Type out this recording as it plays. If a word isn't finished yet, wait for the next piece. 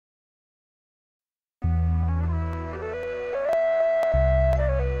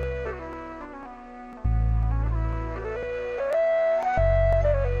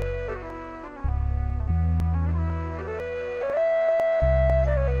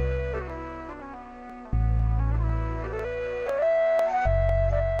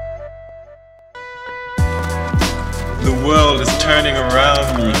world is turning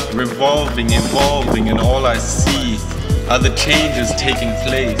around me, revolving, evolving, and all I see are the changes taking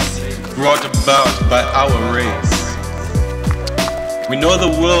place, brought about by our race. We know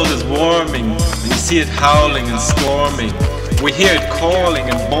the world is warming, we see it howling and storming, we hear it calling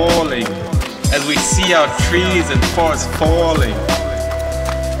and bawling, as we see our trees and forests falling.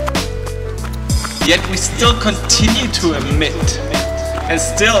 Yet we still continue to emit, and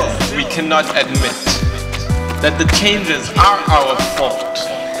still we cannot admit that the changes are our fault,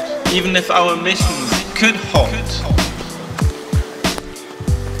 even if our emissions could halt.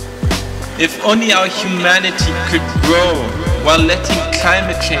 If only our humanity could grow while letting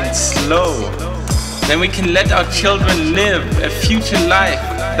climate change slow, then we can let our children live a future life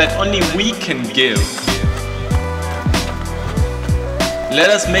that only we can give.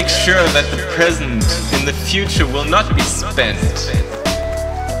 Let us make sure that the present in the future will not be spent.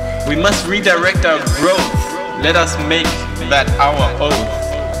 We must redirect our growth. Let us make that our oath.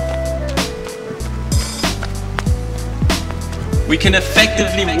 We can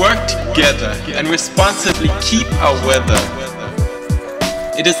effectively work together and responsibly keep our weather.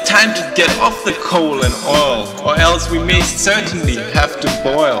 It is time to get off the coal and oil, or else we may certainly have to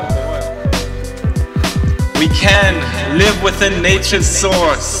boil. We can live within nature's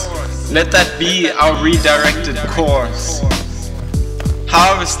source. Let that be our redirected course.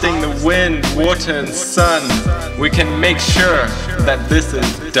 Harvesting the wind, water and sun, we can make sure that this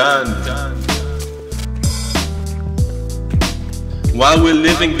is done. While we're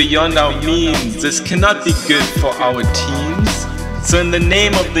living beyond our means, this cannot be good for our teens. So in the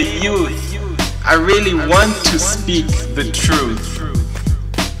name of the youth, I really want to speak the truth.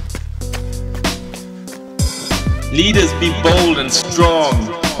 Leaders, be bold and strong,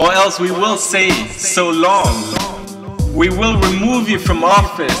 or else we will say so long. We will remove you from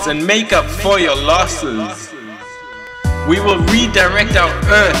office and make up for your losses. We will redirect our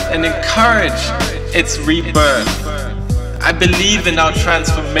earth and encourage its rebirth. I believe in our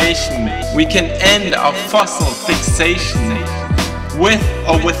transformation. We can end our fossil fixation. With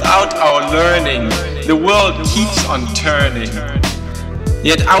or without our learning, the world keeps on turning.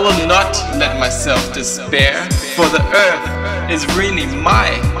 Yet I will not let myself despair, for the earth is really my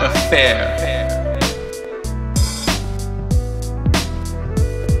affair.